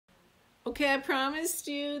Okay, I promised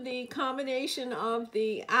you the combination of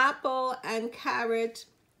the apple and carrot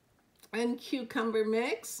and cucumber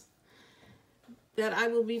mix that I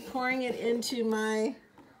will be pouring it into my,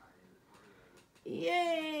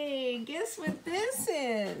 yay, guess what this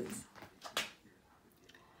is?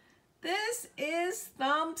 This is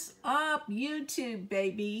Thumbs Up YouTube,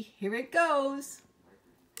 baby. Here it goes.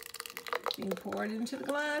 Being poured into the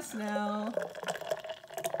glass now.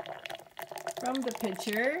 From the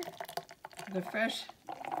pitcher, the freshest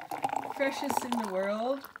in the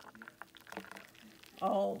world.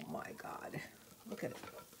 Oh my God, look at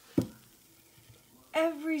it.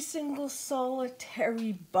 Every single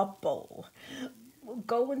solitary bubble will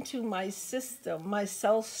go into my system, my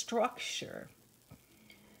cell structure.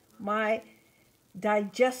 My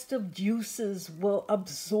digestive juices will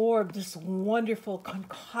absorb this wonderful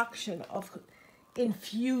concoction of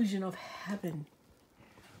infusion of heaven.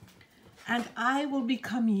 And I will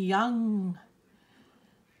become young,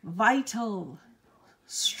 vital,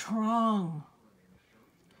 strong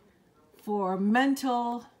for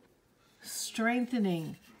mental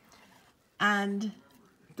strengthening and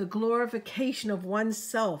the glorification of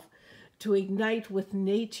oneself to ignite with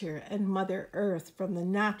nature and Mother Earth from the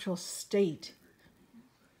natural state.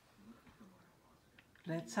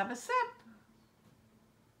 Let's have a sip.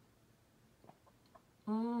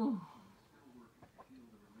 Mm.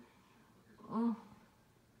 Mm.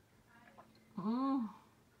 Mm.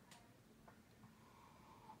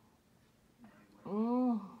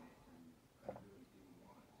 Mm.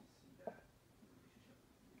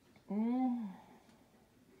 Mm.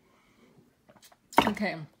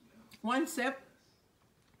 Okay, one sip.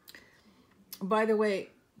 By the way,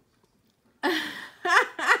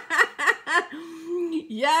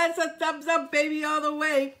 yes, a thumbs up, baby, all the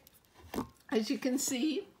way. As you can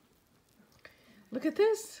see, look at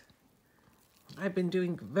this. I've been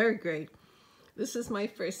doing very great. This is my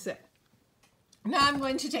first sip. Now I'm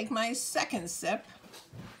going to take my second sip.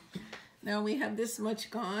 Now we have this much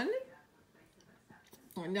gone.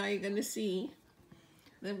 And now you're going to see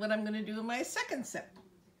then what I'm going to do in my second sip.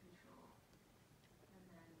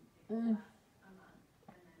 Mm.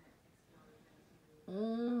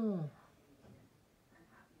 Mm.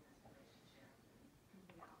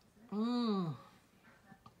 Mm.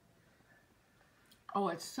 Oh,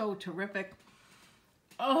 it's so terrific.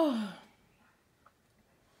 Oh.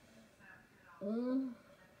 Mm.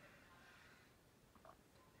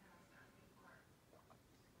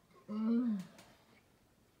 Mm.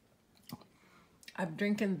 I'm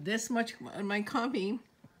drinking this much in my coffee.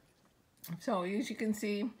 So as you can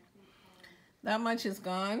see, that much is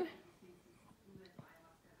gone.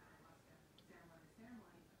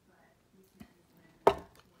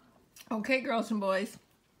 Okay, girls and boys,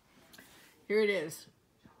 here it is.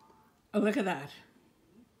 Oh, look at that.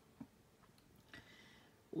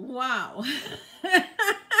 Wow.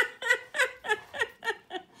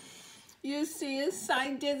 You see,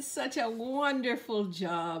 I did such a wonderful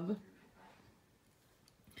job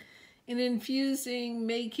in infusing,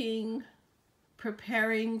 making,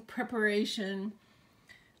 preparation,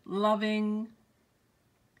 loving,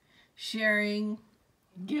 sharing,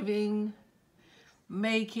 giving,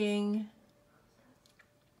 making,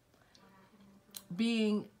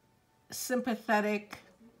 being sympathetic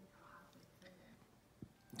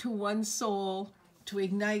to one's soul, to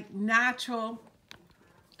ignite natural,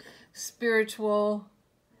 spiritual,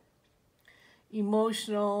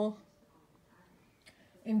 emotional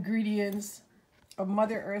ingredients of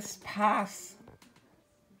Mother Earth's past,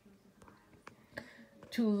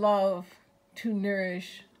 to love, to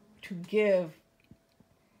nourish, to give,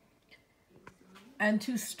 and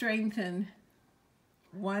to strengthen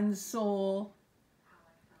one's soul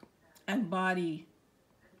and body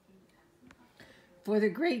for the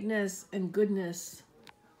greatness and goodness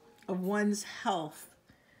of one's health,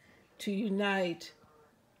 to unite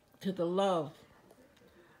to the love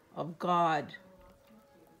of God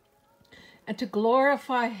and to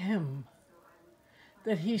glorify Him,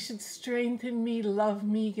 that He should strengthen me, love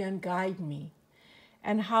me, and guide me,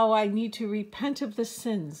 and how I need to repent of the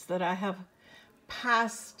sins that I have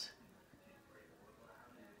passed,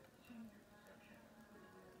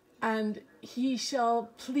 and He shall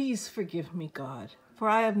please forgive me, God, for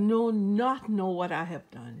I have not know what I have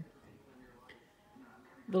done.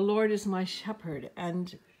 The Lord is my shepherd,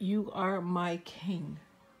 and you are my king.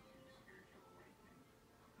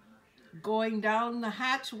 Going down the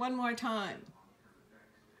hatch one more time.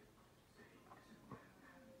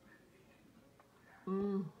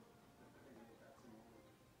 Mm.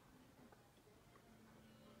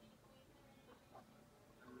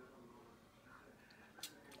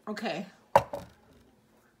 Okay.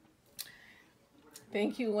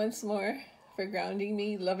 Thank you once more for grounding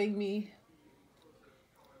me, loving me,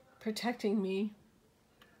 protecting me.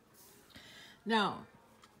 Now,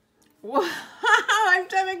 wow, I've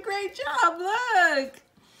done a great job, look!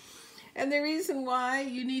 And the reason why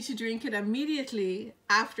you need to drink it immediately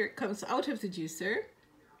after it comes out of the juicer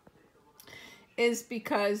is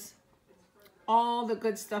because all the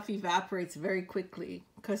good stuff evaporates very quickly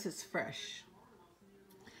because it's fresh.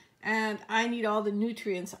 And I need all the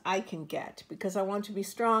nutrients I can get because I want to be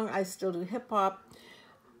strong. I still do hip hop.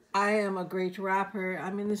 I am a great rapper.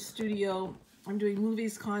 I'm in the studio. I'm doing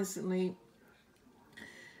movies constantly.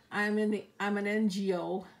 I'm an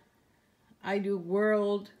NGO. I'm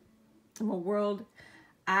a world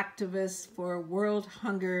activist for world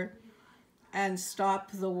hunger and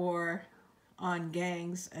stop the war on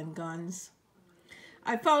gangs and guns.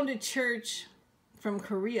 I found a church from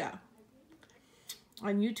Korea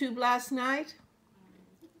on YouTube last night,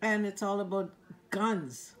 and it's all about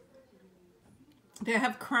guns. They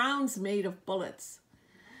have crowns made of bullets.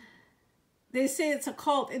 They say it's a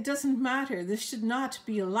cult. It doesn't matter. This should not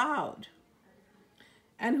be allowed.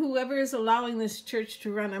 And whoever is allowing this church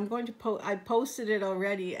to run, I posted it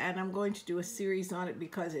already, and I'm going to do a series on it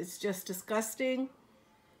because it's just disgusting.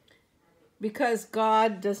 Because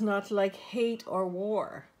God does not like hate or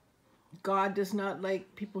war. God does not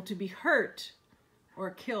like people to be hurt or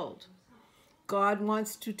killed. God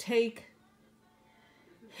wants to take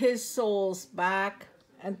his souls back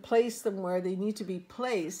and place them where they need to be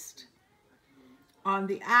placed on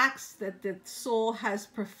the acts that the soul has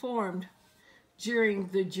performed during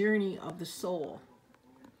the journey of the soul.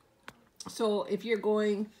 So if you're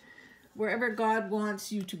going wherever God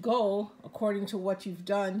wants you to go, according to what you've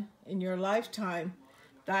done in your lifetime,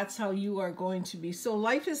 that's how you are going to be. So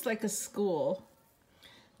life is like a school.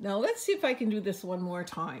 Now let's see if I can do this one more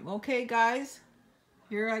time. Okay, guys,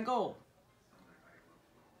 here I go.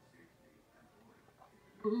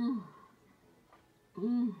 Mm.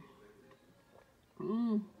 Mm.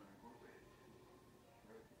 Mm.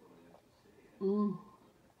 Mm.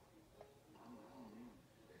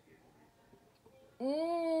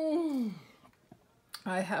 Mm.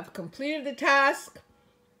 I have completed the task.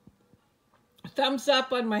 Thumbs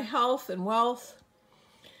up on my health and wealth,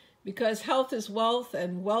 because health is wealth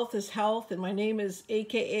and wealth is health, and my name is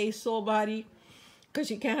AKA Soul Body,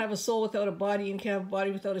 because you can't have a soul without a body and you can't have a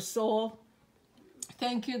body without a soul.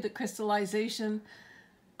 Thank you, the crystallization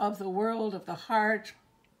of the world, of the heart,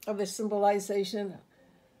 of the symbolization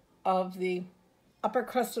of the upper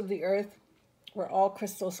crust of the earth, where all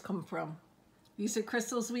crystals come from. These are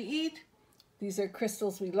crystals we eat. These are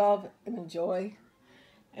crystals we love and enjoy.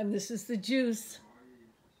 And this is the juice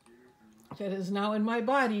that is now in my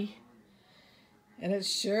body. And it's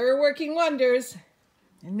sure working wonders.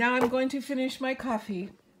 And now I'm going to finish my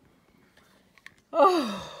coffee.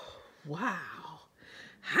 Oh, wow.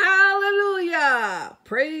 Hallelujah.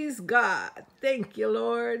 Praise God. Thank you,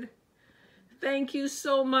 Lord. Thank you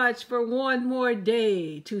so much for one more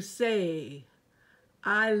day to say,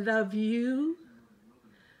 I love you.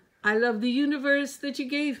 I love the universe that you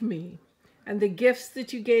gave me and the gifts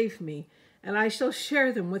that you gave me, and I shall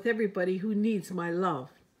share them with everybody who needs my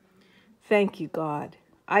love. Thank you, God.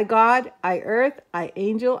 I God, I earth, I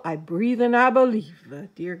angel, I breathe and I believe.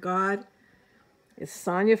 Dear God, it's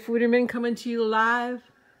Sonia Fuderman coming to you live.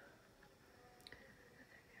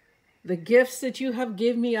 The gifts that you have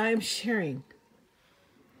given me, I am sharing.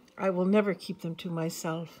 I will never keep them to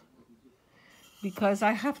myself, because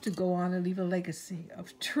I have to go on and leave a legacy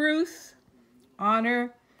of truth,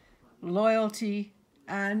 honor, loyalty,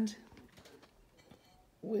 and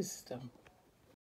wisdom.